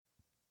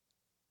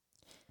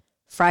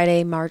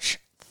Friday, March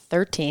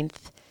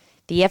 13th,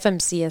 the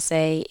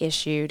FMCSA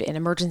issued an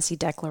emergency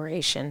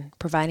declaration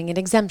providing an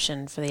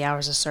exemption for the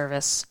hours of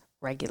service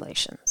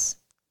regulations.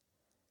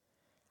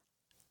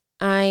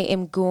 I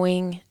am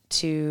going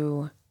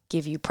to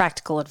give you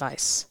practical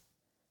advice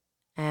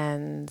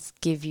and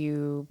give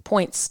you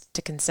points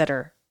to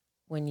consider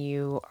when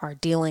you are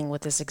dealing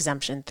with this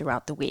exemption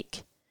throughout the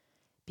week.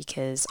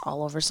 Because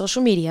all over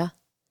social media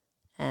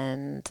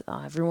and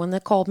everyone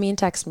that called me and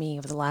texted me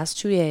over the last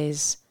 2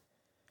 days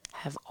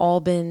have all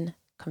been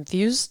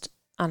confused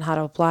on how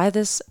to apply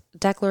this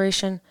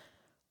declaration,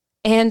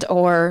 and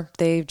or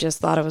they just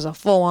thought it was a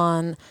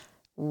full-on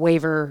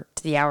waiver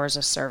to the hours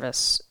of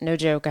service. No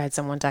joke, I had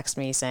someone text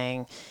me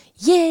saying,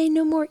 "Yay,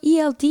 no more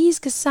ELDs,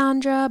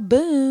 Cassandra,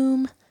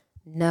 boom."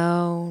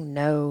 No.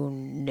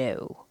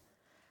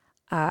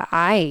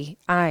 I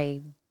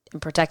am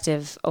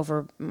protective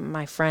over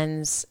my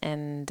friends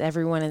and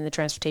everyone in the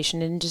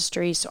transportation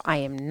industry, so I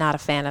am not a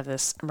fan of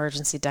this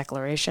emergency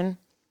declaration.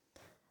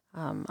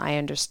 I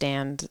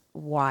understand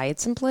why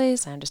it's in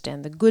place. I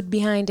understand the good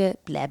behind it,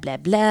 blah, blah,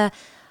 blah.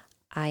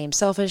 I am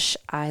selfish.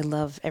 I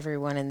love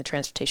everyone in the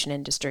transportation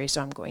industry,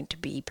 so I'm going to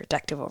be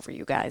protective over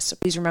you guys. So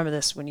please remember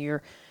this when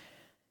you're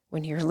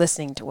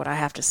listening to what I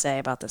have to say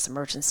about this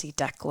emergency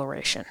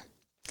declaration.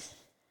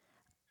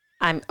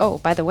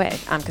 By the way,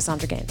 I'm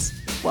Cassandra Gaines.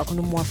 Welcome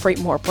to More Freight,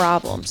 More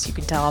Problems. You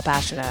can tell how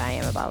passionate I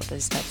am about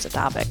these types of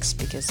topics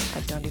because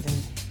I don't even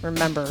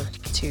remember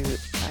to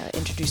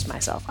introduce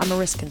myself. I'm a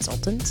risk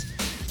consultant,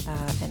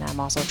 and I'm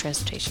also a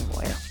transportation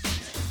lawyer.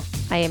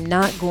 I am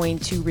not going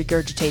to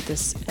regurgitate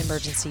this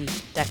emergency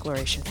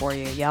declaration for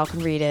you. Y'all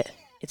can read it.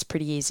 It's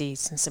pretty easy.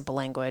 It's in simple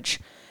language.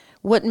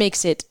 What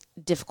makes it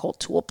difficult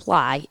to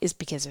apply is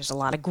because there's a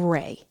lot of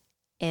gray,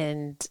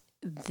 and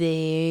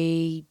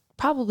they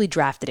probably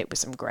drafted it with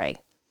some gray.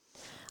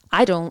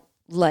 I don't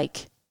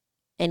like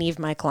any of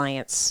my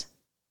clients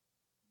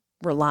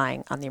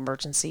relying on the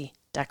emergency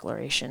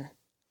declaration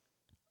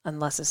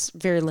unless it's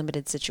very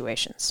limited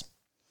situations.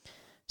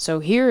 So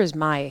here is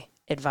my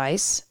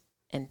advice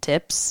and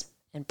tips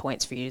and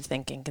points for you to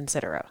think and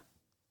consider.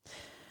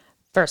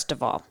 First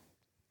of all,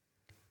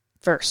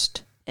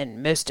 first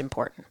and most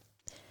important,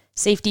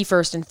 safety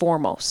first and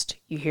foremost.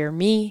 You hear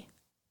me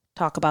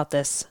talk about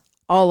this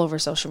all over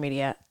social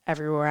media,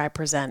 everywhere I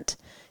present.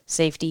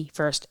 Safety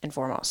first and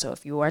foremost. So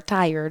if you are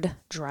tired,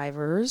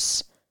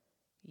 drivers,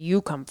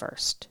 you come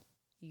first.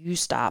 You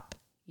stop.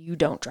 You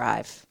don't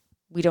drive.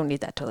 We don't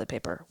need that toilet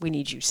paper. We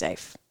need you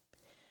safe.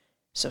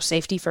 So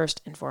safety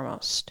first and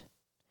foremost.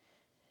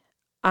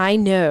 I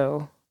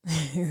know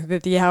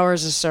that the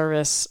hours of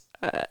service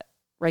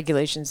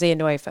regulations, they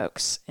annoy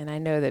folks. And I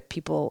know that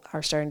people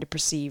are starting to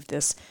perceive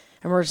this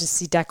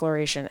emergency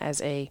declaration as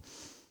a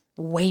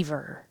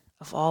waiver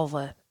of all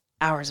the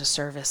hours of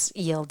service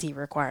ELD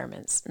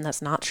requirements, and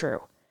that's not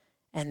true.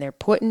 And they're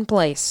put in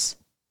place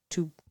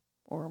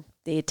or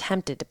they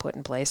attempted to put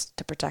in place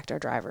to protect our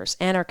drivers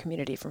and our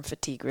community from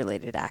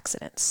fatigue-related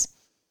accidents.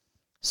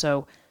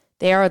 So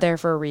they are there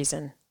for a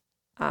reason,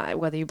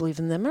 whether you believe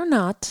in them or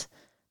not,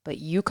 but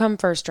you come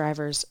first,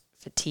 drivers.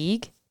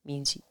 Fatigue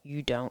means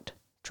you don't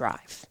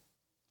drive.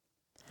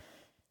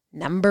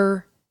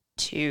 Number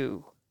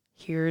 2.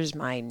 Here's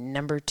my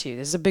number 2.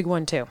 This is a big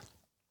one too.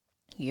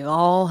 You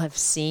all have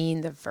seen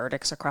the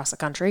verdicts across the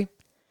country.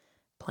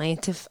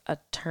 Plaintiff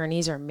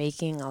attorneys are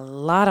making a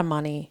lot of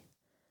money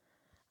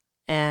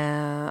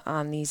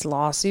on these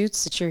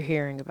lawsuits that you're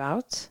hearing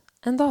about.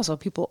 And also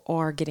people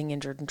are getting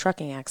injured in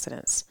trucking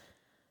accidents.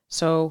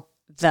 So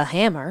the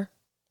hammer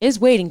is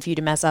waiting for you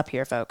to mess up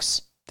here,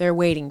 folks. They're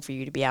waiting for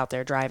you to be out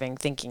there driving,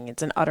 thinking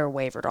it's an utter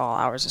waiver to all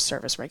hours of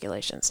service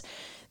regulations.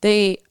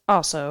 They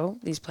also,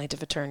 these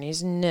plaintiff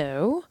attorneys,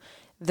 know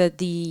that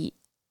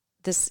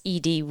this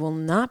ED will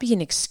not be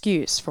an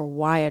excuse for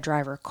why a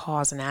driver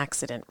caused an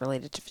accident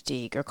related to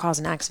fatigue or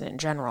caused an accident in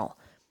general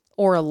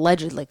or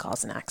allegedly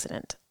caused an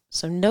accident.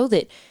 So know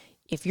that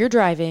if you're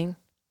driving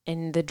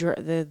and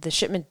the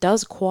shipment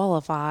does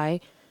qualify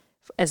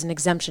as an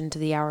exemption to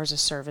the hours of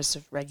service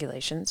of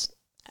regulations,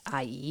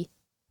 i.e.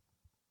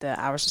 the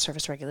hours of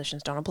service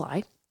regulations don't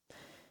apply,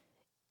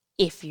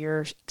 if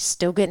you're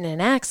still getting in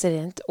an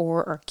accident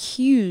or are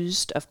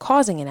accused of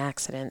causing an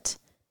accident,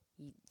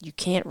 you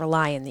can't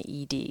rely on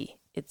the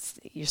ED.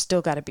 You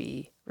still got to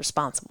be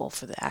responsible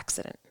for the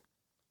accident.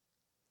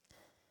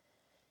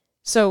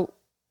 So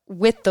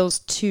with those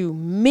 2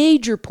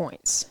 major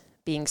points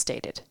being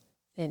stated,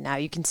 and now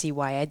you can see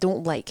why I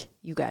don't like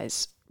you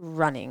guys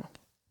running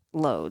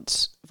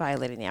loads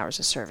violating the hours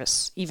of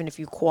service, even if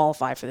you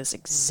qualify for this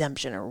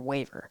exemption or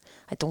waiver.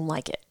 I don't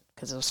like it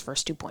because of those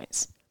first 2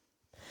 points.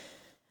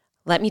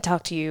 Let me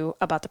talk to you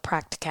about the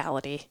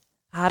practicality,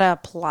 how to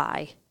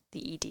apply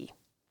the ED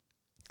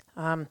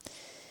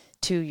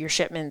to your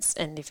shipments,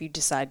 and if you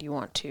decide you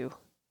want to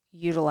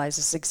utilize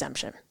this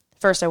exemption.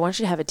 First, I want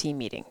you to have a team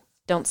meeting.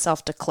 Don't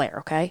self-declare,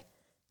 okay?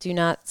 Do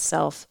not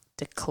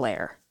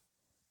self-declare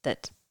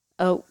that,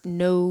 oh,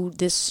 no,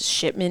 this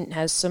shipment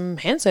has some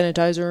hand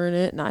sanitizer in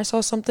it, and I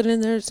saw something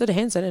in there that said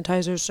hand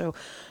sanitizer, so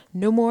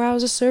no more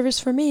hours of service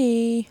for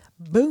me.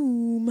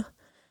 Boom.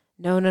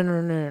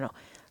 No.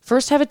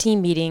 First, have a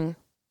team meeting.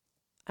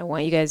 I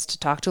want you guys to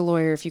talk to a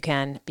lawyer if you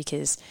can,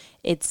 because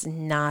it's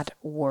not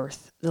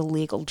worth the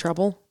legal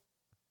trouble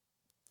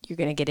you're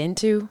going to get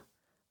into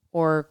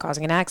or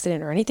causing an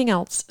accident or anything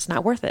else. It's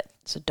not worth it.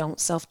 So don't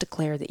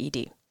self-declare the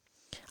ED.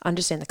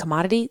 Understand the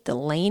commodity, the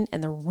lane,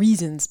 and the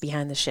reasons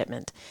behind the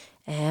shipment.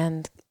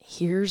 And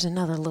here's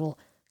another little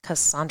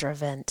Cassandra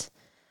vent.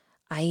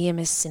 I am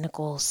a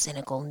cynical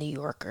New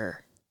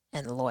Yorker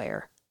and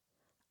lawyer.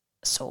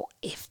 So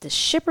if the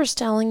shipper's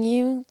telling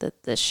you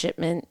that the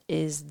shipment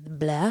is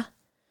blah,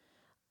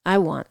 I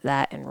want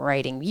that in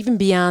writing, even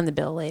beyond the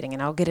bill of lading,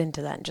 and I'll get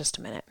into that in just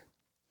a minute.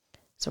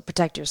 So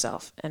protect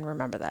yourself and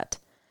remember that.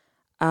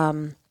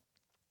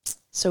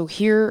 So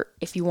here,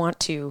 if you want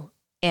to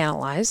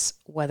analyze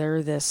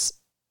whether this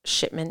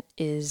shipment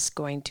is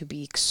going to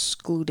be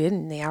excluded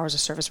and the hours of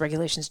service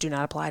regulations do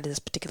not apply to this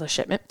particular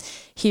shipment,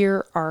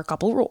 here are a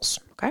couple rules,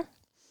 okay?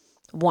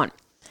 1,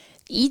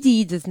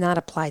 ED does not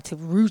apply to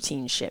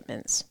routine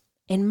shipments.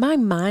 In my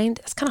mind,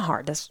 that's kind of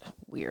hard, that's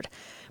weird.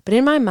 But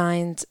in my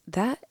mind,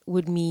 that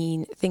would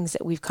mean things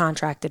that we've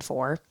contracted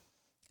for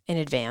in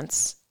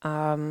advance,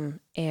 and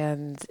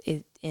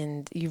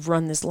you've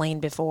run this lane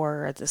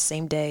before at the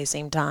same day,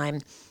 same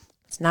time.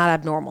 It's not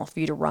abnormal for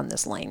you to run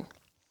this lane.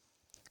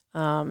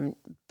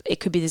 It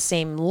could be the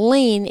same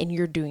lane and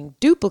you're doing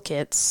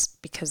duplicates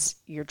because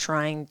you're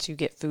trying to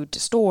get food to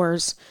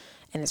stores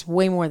and it's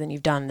way more than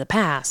you've done in the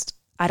past.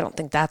 I don't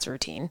think that's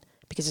routine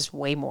because it's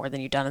way more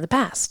than you've done in the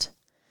past.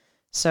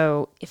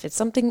 So if it's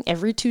something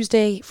every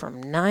Tuesday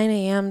from 9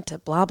 a.m. to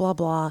blah, blah,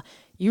 blah,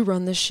 you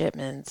run the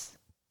shipments,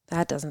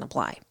 that doesn't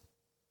apply.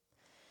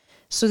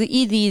 So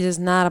the ED does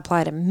not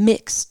apply to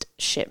mixed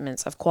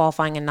shipments of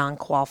qualifying and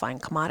non-qualifying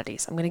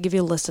commodities. I'm going to give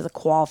you a list of the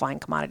qualifying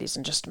commodities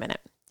in just a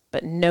minute.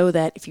 But know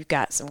that if you've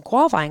got some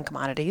qualifying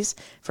commodities,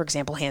 for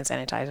example, hand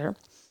sanitizer,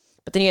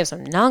 but then you have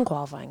some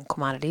non-qualifying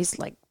commodities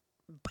like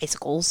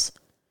bicycles,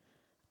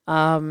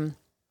 then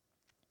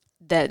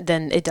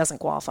it doesn't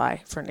qualify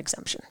for an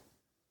exemption.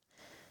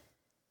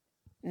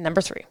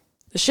 Number 3,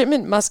 the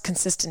shipment must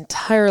consist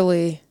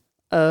entirely,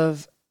 all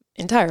of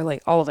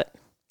it,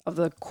 of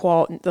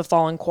the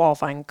following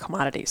qualifying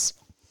commodities.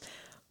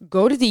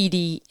 Go to the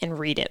ED and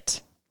read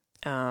it.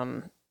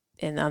 And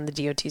on the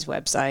DOT's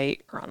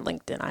website or on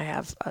LinkedIn, I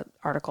have an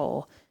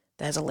article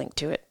that has a link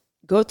to it.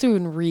 Go through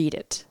and read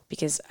it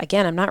because,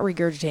 again, I'm not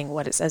regurgitating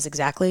what it says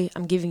exactly.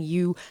 I'm giving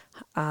you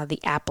the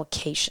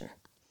application.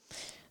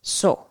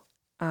 So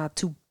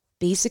to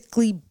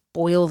basically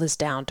boil this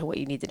down to what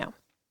you need to know,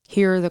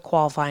 here are the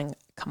qualifying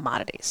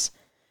commodities.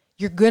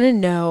 You're going to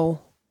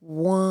know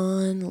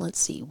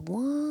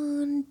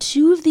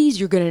 2 of these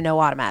you're going to know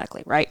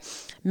automatically, right?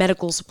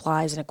 Medical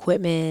supplies and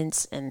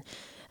equipment, and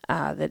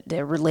that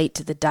they relate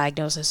to the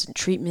diagnosis and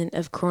treatment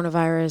of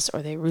coronavirus,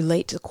 or they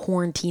relate to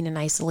quarantine and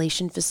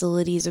isolation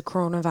facilities of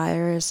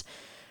coronavirus,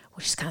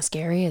 which is kind of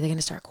scary. Are they going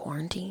to start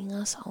quarantining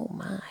us? Oh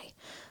my.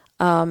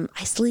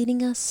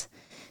 Isolating us?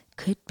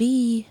 Could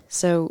be.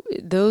 So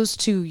those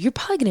 2, you're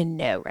probably going to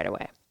know right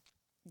away.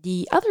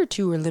 The other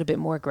 2 are a little bit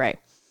more gray.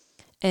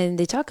 And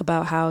they talk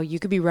about how you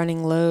could be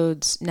running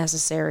loads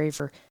necessary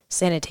for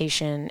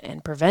sanitation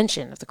and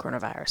prevention of the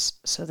coronavirus.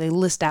 So they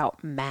list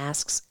out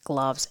masks,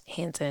 gloves,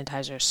 hand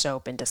sanitizer,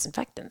 soap, and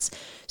disinfectants.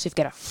 So you've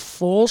got a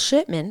full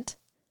shipment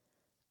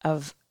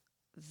of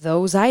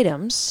those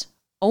items,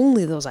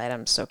 only those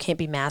items. So it can't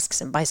be masks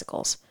and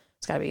bicycles.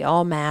 It's got to be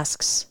all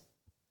masks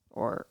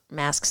or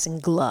masks and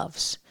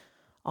gloves.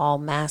 All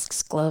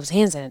masks, gloves,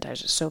 hand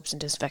sanitizer, soaps, and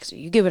disinfectants.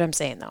 You get what I'm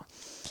saying, though.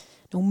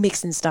 No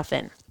mixing stuff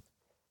in.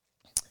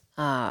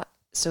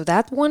 So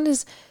that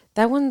one's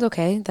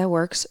okay, that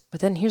works.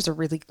 But then here's a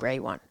really great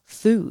one.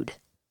 Food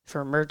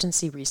for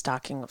emergency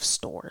restocking of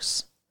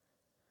stores.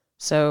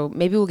 So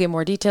maybe we'll get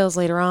more details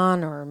later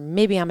on, or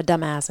maybe I'm a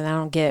dumbass and I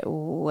don't get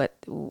what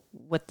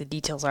the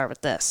details are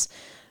with this.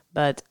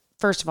 But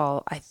first of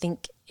all, I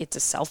think it's a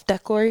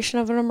self-declaration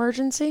of an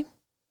emergency.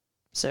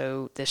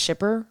 So the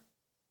shipper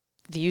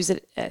views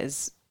it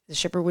as the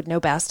shipper would know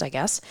best, I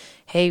guess.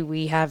 Hey,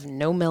 we have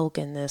no milk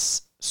in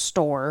this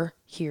store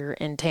here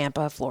in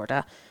Tampa,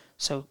 Florida.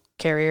 So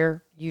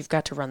carrier, you've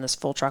got to run this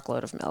full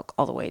truckload of milk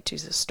all the way to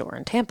the store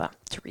in Tampa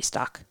to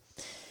restock.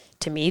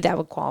 To me, that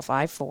would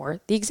qualify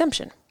for the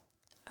exemption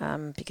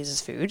because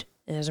it's food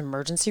and there's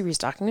emergency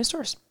restocking in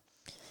stores.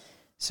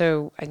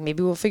 So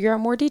maybe we'll figure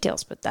out more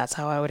details, but that's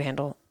how I would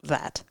handle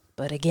that.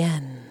 But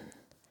again,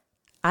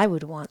 I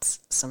would want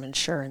some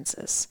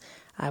insurances.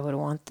 I would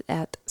want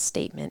that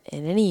statement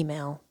in an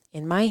email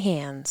in my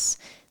hands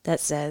that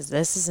says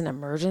this is an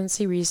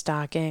emergency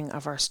restocking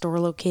of our store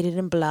located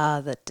in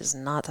blah that does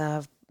not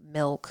have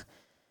milk,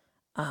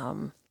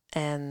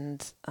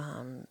 and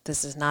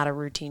this is not a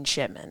routine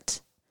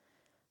shipment.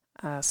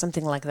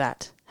 Something like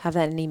that. Have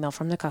that in an email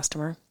from the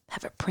customer.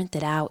 Have it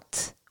printed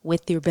out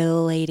with your bill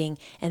of lading,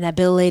 and that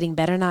bill of lading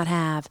better not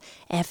have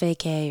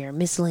FAK or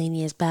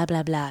miscellaneous blah,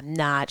 blah, blah.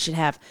 Nah, it should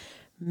have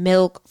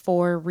milk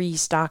for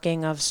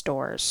restocking of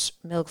stores,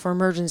 milk for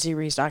emergency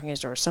restocking of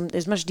stores,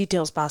 as much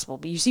detail as possible.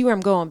 But you see where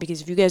I'm going,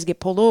 because if you guys get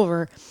pulled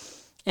over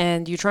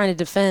and you're trying to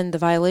defend the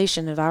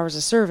violation of hours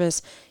of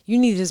service, you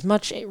need as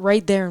much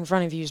right there in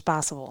front of you as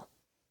possible.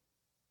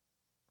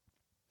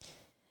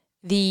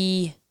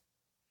 The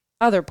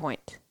other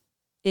point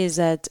is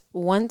that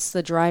once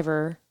the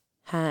driver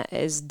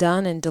is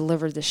done and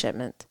delivered the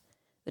shipment,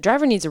 the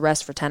driver needs a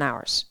rest for 10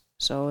 hours.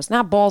 So it's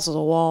not balls to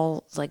the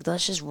wall. It's like,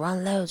 let's just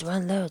run loads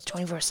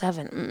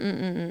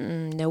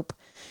 24/7. Nope.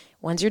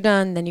 Once you're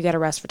done, then you got to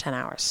rest for 10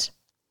 hours.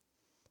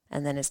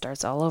 And then it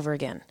starts all over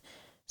again.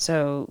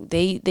 So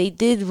they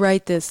did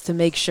write this to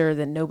make sure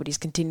that nobody's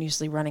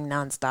continuously running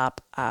nonstop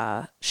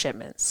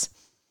shipments.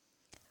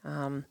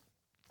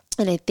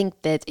 And I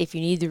think that if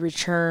you need to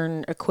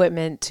return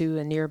equipment to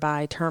a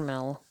nearby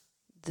terminal,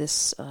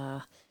 this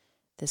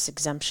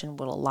exemption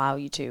will allow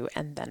you to,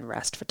 and then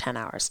rest for 10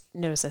 hours.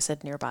 Notice I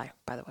said nearby,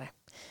 by the way.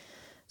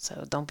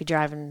 So don't be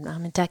driving,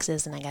 I'm in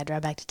Texas and I got to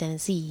drive back to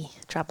Tennessee,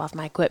 drop off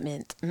my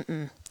equipment.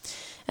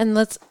 And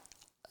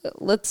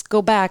let's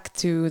go back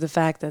to the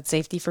fact that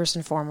safety first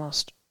and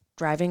foremost.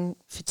 Driving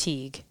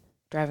fatigue,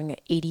 driving an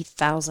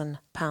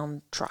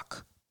 80,000-pound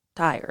truck,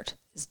 tired,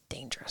 is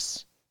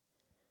dangerous.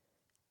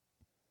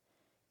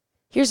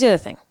 Here's the other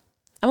thing.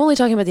 I'm only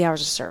talking about the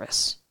hours of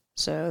service.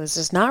 So this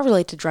does not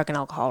relate to drug and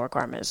alcohol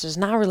requirements. This does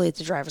not relate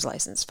to driver's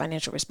license,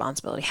 financial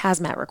responsibility,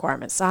 hazmat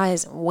requirements,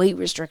 size and weight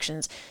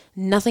restrictions,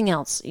 nothing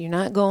else. You're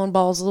not going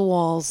balls to the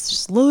walls.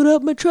 Just load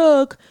up my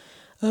truck.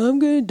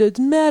 Doesn't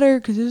matter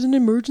because there's an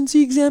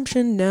emergency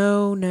exemption.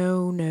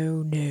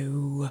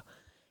 No.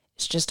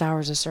 It's just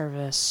hours of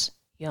service.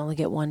 You only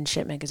get one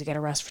shipment because you got to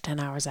rest for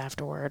 10 hours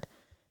afterward.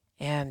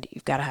 And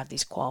you've got to have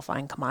these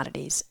qualifying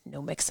commodities.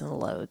 No mixing the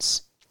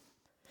loads.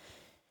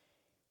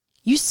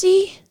 You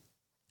see,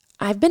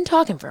 I've been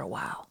talking for a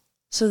while.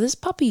 So this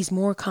puppy's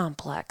more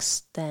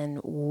complex than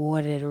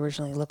what it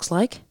originally looks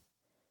like.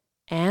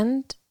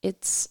 And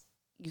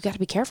you got to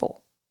be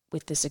careful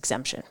with this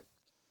exemption.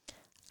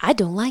 I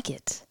don't like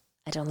it.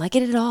 I don't like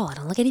it at all. I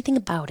don't like anything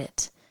about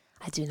it.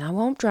 I do not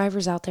want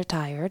drivers out there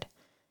tired.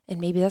 And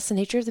maybe that's the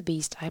nature of the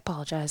beast. I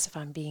apologize if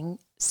I'm being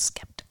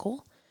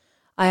skeptical.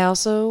 I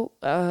also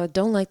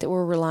don't like that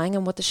we're relying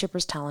on what the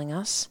shipper's telling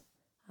us.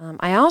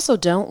 I also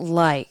don't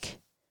like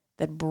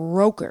that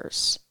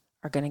brokers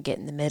are going to get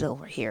in the middle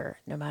here.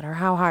 No matter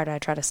how hard I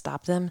try to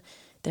stop them,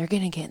 they're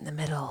going to get in the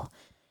middle.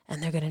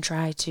 And they're going to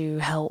try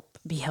to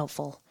be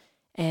helpful.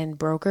 And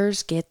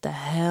brokers, get the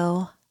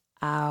hell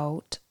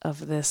out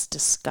of this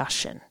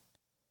discussion.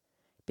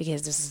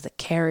 Because this is the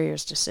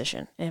carrier's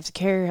decision. And if the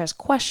carrier has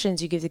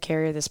questions, you give the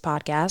carrier this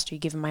podcast, or you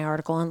give them my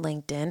article on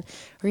LinkedIn,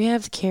 or you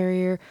have the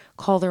carrier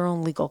call their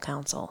own legal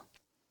counsel.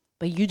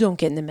 But you don't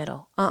get in the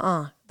middle.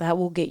 That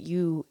will get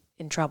you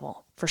in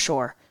trouble, for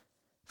sure.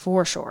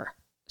 For sure.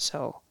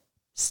 So,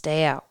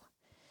 stay out.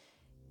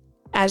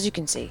 As you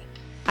can see,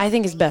 I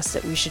think it's best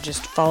that we should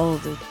just follow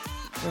the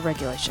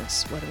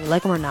regulations. Whether we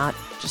like them or not,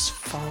 just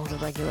follow the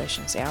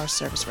regulations, the hour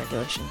service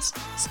regulations.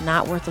 It's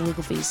not worth the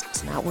legal fees.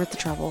 It's not worth the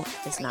trouble.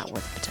 It's not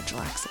worth a potential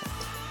accident.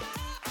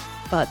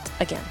 But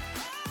again,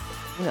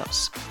 who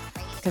knows?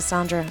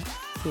 Cassandra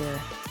here,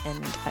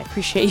 and I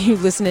appreciate you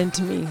listening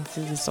to me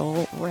through this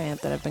whole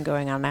rant that I've been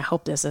going on. I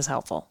hope this is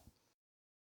helpful.